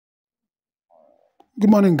Good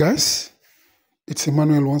morning, guys. It's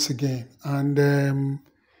Emmanuel once again. And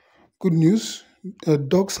good news,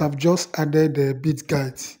 dogs have just added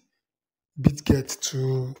Bitget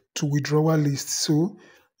to withdrawal list. So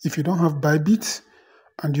if you don't have Bybit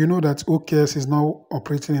and you know that OKS is now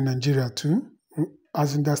operating in Nigeria too,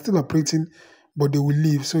 as in they're still operating, but they will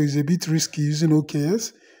leave. So it's a bit risky using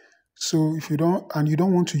OKS. So if you don't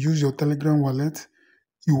want to use your Telegram wallet,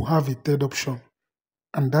 you have a third option,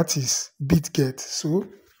 and that is Bitget. So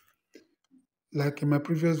like in my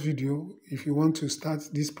previous video, if you want to start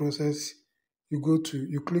this process,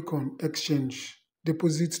 you click on exchange,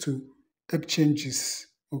 deposit to exchanges.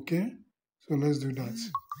 Okay, so let's do that.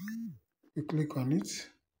 You click on it.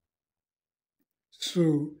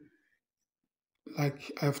 So,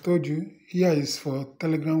 like I've told you, here is for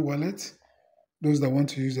Telegram wallet, those that want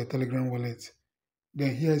to use the Telegram wallet.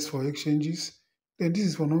 Then here is for exchanges. Then this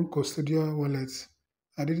is for non-custodial wallets.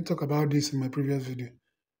 I didn't talk about this in my previous video.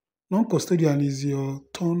 Non-custodial is your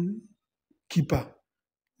turn keeper.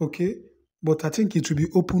 Okay, but I think it will be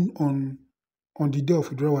open on the day of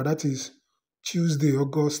withdrawal. That is Tuesday,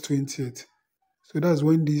 August 20th. So that's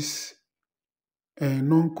when this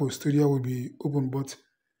non-custodial will be open. But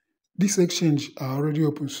this exchange are already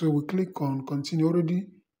open. So we click on continue. Already,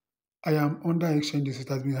 I am under exchanges. It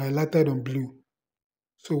has been highlighted on blue.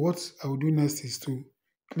 So what I will do next is to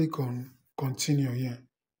click on continue here.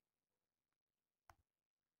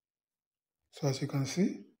 So as you can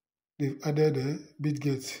see, they've added a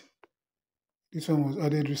Bitget. This one was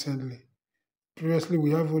added recently. Previously,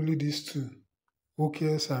 we have only these two,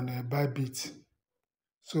 OKS and Bybit.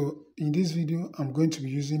 So in this video, I'm going to be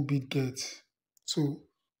using Bitget. So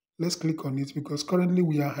let's click on it because currently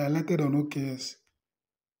we are highlighted on OKS.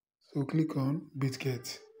 So click on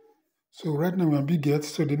Bitget. So right now we're on Bitget.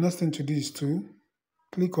 So the next thing to do is to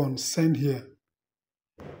click on send here.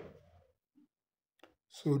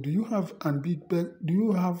 So do you have an Bitget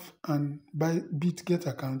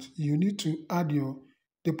account? You need to add your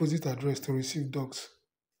deposit address to receive docs.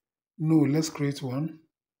 No, let's create one.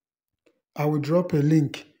 I will drop a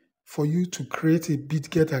link for you to create a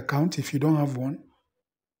Bitget account if you don't have one.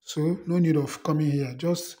 So no need of coming here.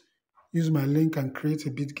 Just use my link and create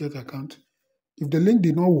a Bitget account. If the link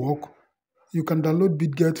did not work, you can download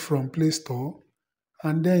Bitget from Play Store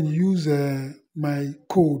and then use my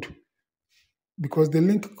code because the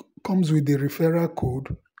link comes with the referral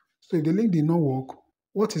code. So if the link did not work,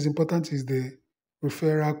 what is important is the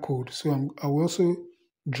referral code. So I will also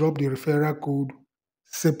drop the referral code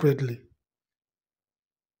separately.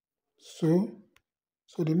 So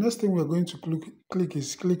the next thing we're going to click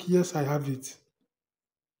is yes, I have it.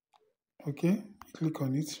 Okay, click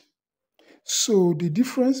on it. So the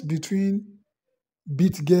difference between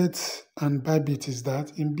Bitget and Bybit is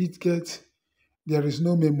that in Bitget there is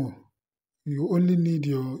no memo. You only need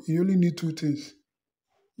two things: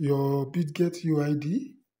 your Bitget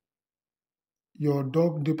UID, your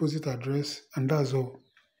dog deposit address, and that's all.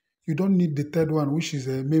 You don't need the third one, which is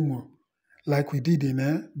a memo, like we did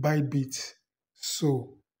in Bybit.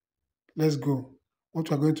 So let's go. What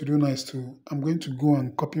we're going to do now is I'm going to go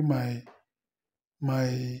and copy my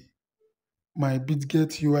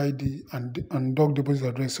Bitget UID and dog deposit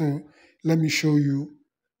address. So let me show you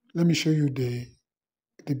the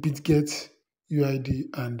Bitget UID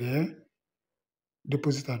and the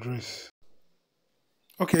deposit address.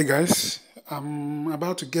 Okay, guys, I'm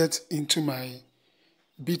about to get into my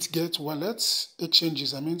Bitget wallets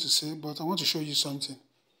exchanges, I mean to say, but I want to show you something.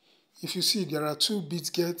 If you see, there are two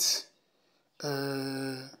Bitget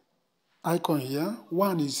icon here.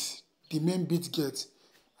 One is the main Bitget,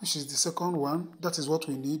 which is the second one. That is what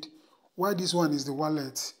we need. Why this one is the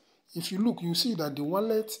wallet? If you look, you see that the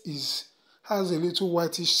wallet has a little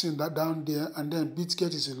whitish thing that down there, and then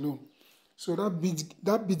Bitget is alone. So that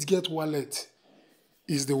Bitget wallet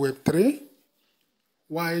is the Web3,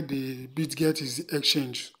 while the Bitget is the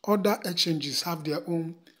exchange. Other exchanges have their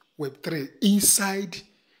own Web3 inside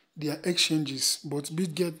their exchanges, but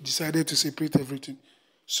Bitget decided to separate everything.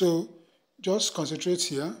 So just concentrate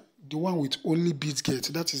here. The one with only Bitget,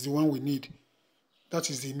 that is the one we need. That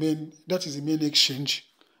is the main exchange,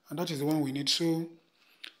 and that is the one we need. So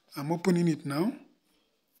I'm opening it now.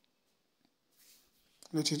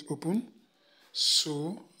 Let it open.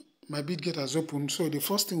 So my Bitget has opened. So the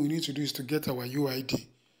first thing we need to do is to get our UID.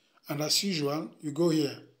 And as usual, you go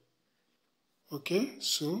here. Okay,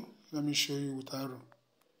 so let me show you with arrow.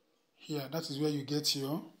 Here, that is where you get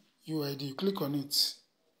your UID. You click on it.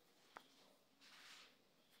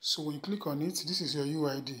 So when you click on it, this is your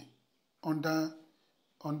UID under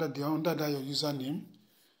that your username.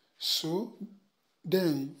 So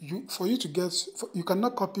then you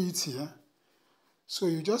cannot copy it here. So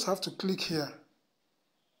you just have to click here,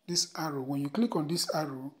 this arrow. When you click on this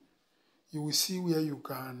arrow, you will see where you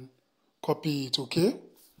can copy it, okay?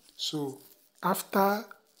 So after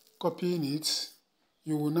copying it,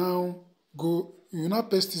 you will now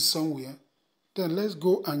paste it somewhere. Then let's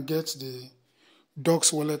go and get the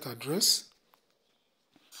dog's wallet address.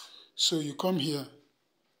 So you come here,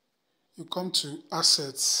 you come to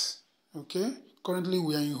assets, okay? Currently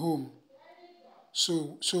we are in home.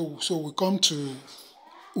 So we come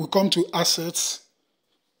to assets.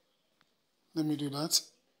 Let me do that.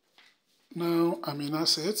 Now I'm in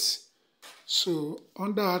assets. So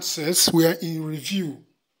under assets, we are in review.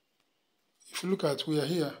 If you look at, we are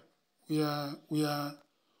here. We are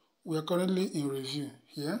currently in review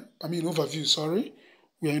here. I mean overview, sorry.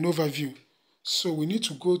 We are in overview. So we need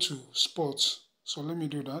to go to sport. So let me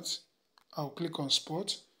do that. I'll click on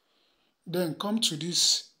sport. Then come to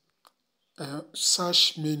this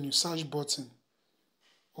search menu, search button.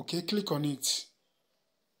 Okay, click on it.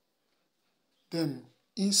 Then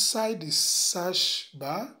inside the search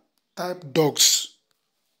bar, type dogs.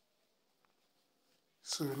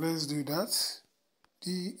 So let's do that.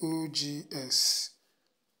 DOGS.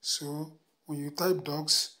 So when you type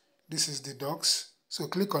dogs, this is the dogs. So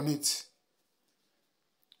click on it.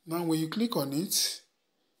 Now when you click on it,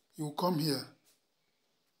 you come here.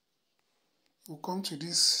 You come to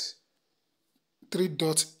this 3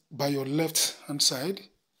 dots by your left hand side.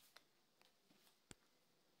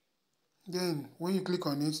 Then when you click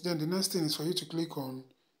on it, then the next thing is for you to click on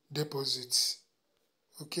deposits.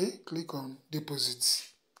 Okay, click on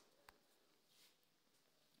deposits.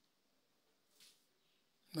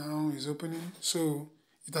 Now it's opening. So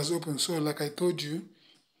it has opened. So like I told you,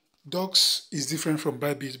 docs is different from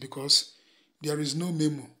Bybit because there is no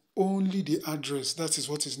memo, only the address. That is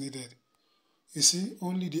what is needed. You see,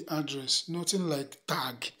 only the address, nothing like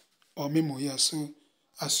tag or memo here. So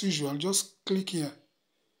as usual, just click here.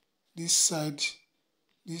 This side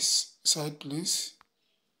please.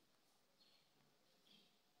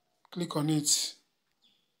 Click on it.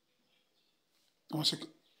 Once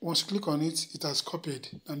you click on it, it has copied.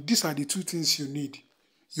 And these are the two things you need: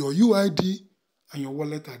 your UID and your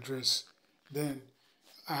wallet address. Then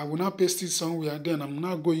I will now paste it somewhere. Then I'm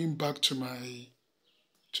now going back to my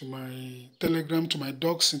Telegram, to my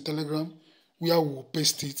docs in Telegram, where we'll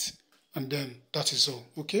paste it, and then that is all.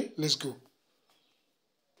 Okay, let's go.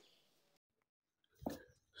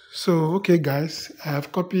 So okay guys, I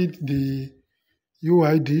have copied the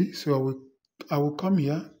UID. So I will come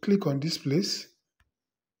here, click on this place,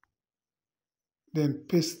 then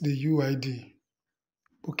paste the UID.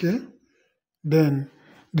 Okay, then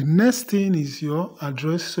the next thing is your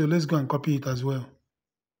address. So let's go and copy it as well.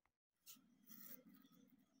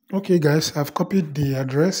 Okay guys, I've copied the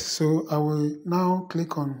address. So I will now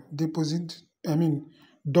click on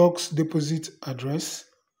docs deposit address.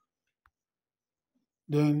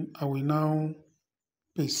 Then I will now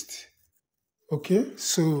paste. Okay,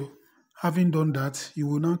 so having done that, you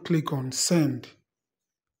will now click on send.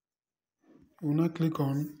 You will now click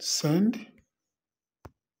on send.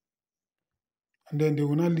 And then they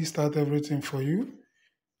will now list out everything for you.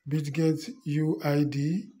 Bitget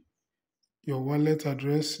UID, your wallet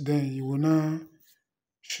address. Then you will now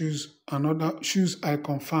choose I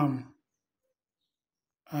confirm.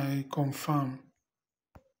 I confirm.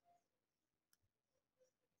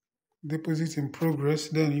 Deposit in progress.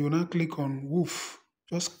 Then you will now click on woof.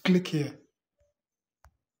 Just click here.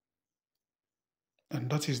 And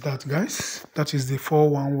that is that, guys. That is the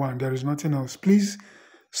 411. There is nothing else. Please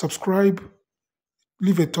subscribe,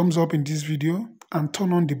 leave a thumbs up in this video, and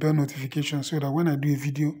turn on the bell notification so that when I do a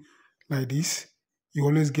video like this, you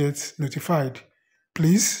always get notified.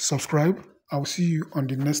 Please subscribe. I'll see you on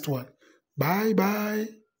the next one. Bye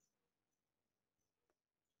bye.